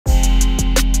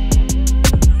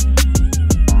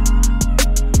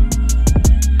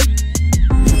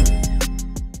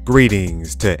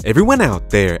Greetings to everyone out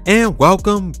there and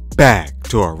welcome back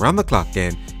to Around the Clock,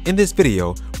 and in this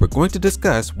video we're going to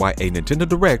discuss why a Nintendo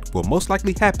Direct will most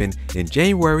likely happen in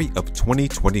January of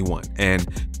 2021, and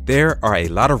there are a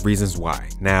lot of reasons why.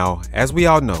 Now, as we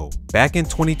all know, back in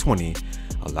 2020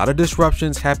 a lot of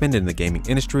disruptions happened in the gaming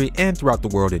industry and throughout the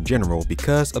world in general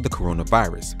because of the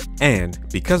coronavirus, and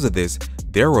because of this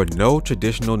there were no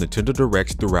traditional Nintendo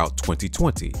Directs throughout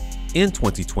 2020. In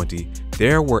 2020,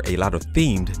 there were a lot of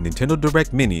themed Nintendo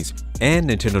Direct Minis and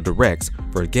Nintendo Directs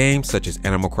for games such as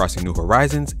Animal Crossing New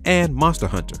Horizons and Monster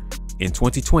Hunter. In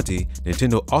 2020,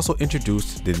 Nintendo also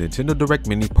introduced the Nintendo Direct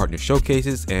Mini Partner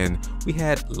Showcases, and we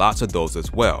had lots of those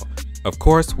as well. Of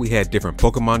course, we had different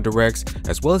Pokemon Directs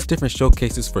as well as different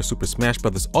showcases for Super Smash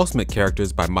Bros. Ultimate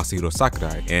characters by Masahiro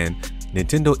Sakurai, and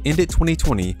Nintendo ended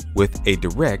 2020 with a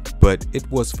Direct, but it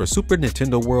was for Super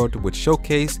Nintendo World, which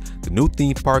showcased the new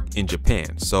theme park in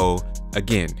Japan. So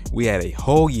again, we had a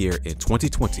whole year in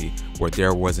 2020 where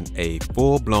there wasn't a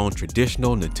full-blown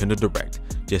traditional Nintendo Direct,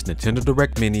 just Nintendo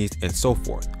Direct Minis and so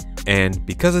forth. And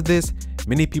because of this,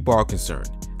 many people are concerned.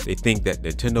 They think that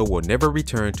Nintendo will never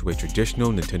return to a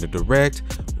traditional Nintendo Direct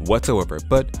whatsoever,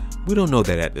 but we don't know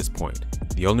that at this point.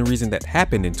 The only reason that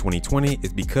happened in 2020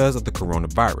 is because of the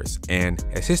coronavirus, and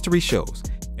as history shows,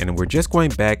 and we're just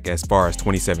going back as far as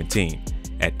 2017,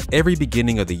 at every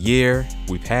beginning of the year,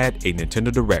 we've had a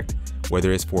Nintendo Direct,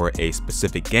 whether it's for a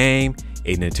specific game,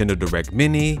 a Nintendo Direct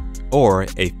Mini, or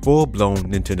a full-blown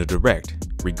Nintendo Direct.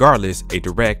 Regardless, a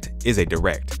Direct is a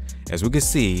Direct. As we can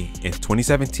see, in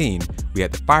 2017, we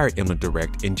had the Fire Emblem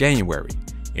Direct in January.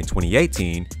 In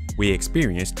 2018, we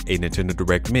experienced a Nintendo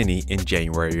Direct Mini in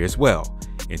January as well.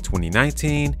 In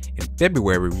 2019, in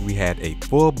February, we had a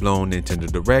full-blown Nintendo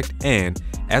Direct, and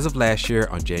as of last year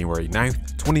on January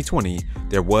 9th, 2020,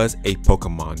 there was a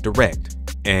Pokemon Direct.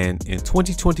 And in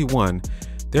 2021,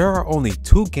 there are only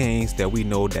two games that we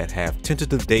know that have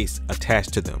tentative dates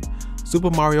attached to them. Super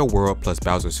Mario World plus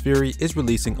Bowser's Fury is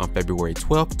releasing on February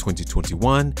 12th,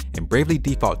 2021, and Bravely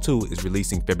Default 2 is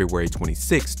releasing February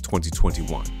 26th,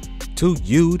 2021. Two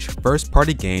huge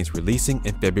first-party games releasing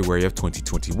in February of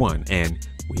 2021, and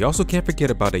we also can't forget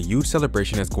about a huge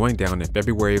celebration that's going down in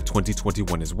February of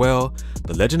 2021 as well,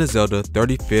 The Legend of Zelda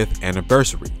 35th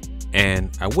Anniversary.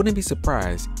 And I wouldn't be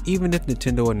surprised even if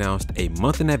Nintendo announced a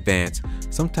month in advance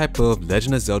some type of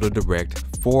Legend of Zelda Direct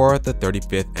for the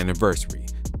 35th anniversary.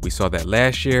 We saw that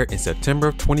last year in September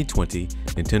of 2020,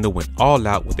 Nintendo went all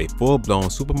out with a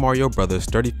full-blown Super Mario Bros.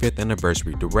 35th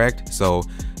Anniversary Direct, so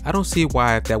I don't see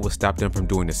why that would stop them from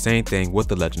doing the same thing with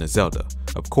The Legend of Zelda.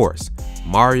 Of course,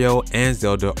 Mario and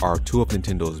Zelda are two of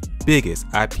Nintendo's biggest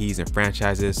IPs and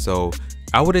franchises, so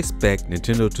I would expect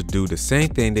Nintendo to do the same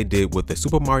thing they did with the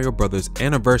Super Mario Bros.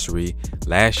 Anniversary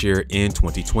last year in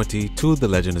 2020 to The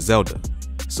Legend of Zelda.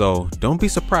 So don't be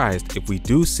surprised if we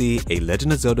do see a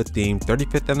Legend of Zelda themed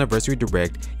 35th Anniversary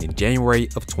Direct in January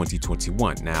of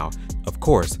 2021. Now, of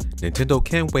course, Nintendo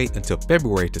can't wait until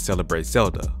February to celebrate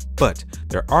Zelda, but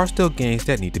there are still games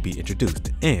that need to be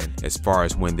introduced. And as far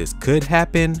as when this could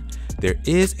happen, there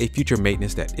is a future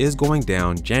maintenance that is going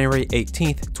down January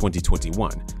 18th,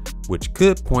 2021, which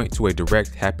could point to a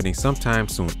Direct happening sometime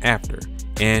soon after,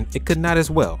 and it could not as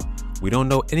well. We don't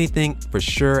know anything for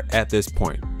sure at this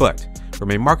point, but from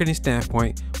a marketing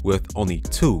standpoint, with only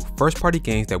two first-party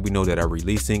games that we know that are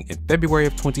releasing in February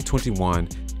of 2021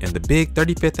 and the big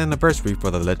 35th anniversary for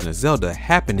The Legend of Zelda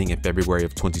happening in February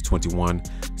of 2021,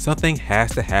 something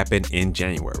has to happen in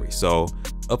January. So,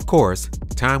 of course,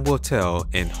 time will tell,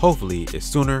 and hopefully it's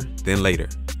sooner than later.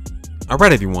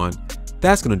 Alright everyone,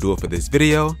 that's gonna do it for this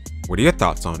video. What are your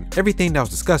thoughts on everything that was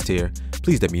discussed here?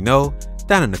 Please let me know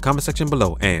down in the comment section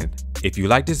below, and if you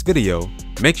like this video,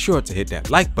 make sure to hit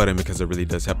that like button because it really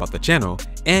does help out the channel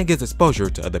and gives exposure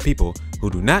to other people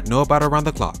who do not know about Around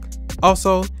the Clock.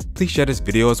 Also, please share this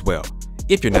video as well.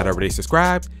 If you're not already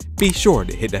subscribed, be sure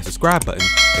to hit that subscribe button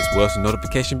as well as the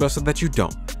notification bell so that you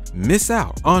don't miss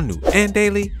out on new and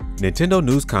daily Nintendo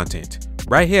news content.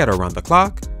 Right here at Around the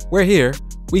Clock, where here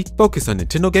we focus on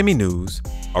Nintendo gaming news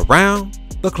around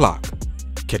the clock.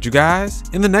 Catch you guys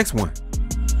in the next one.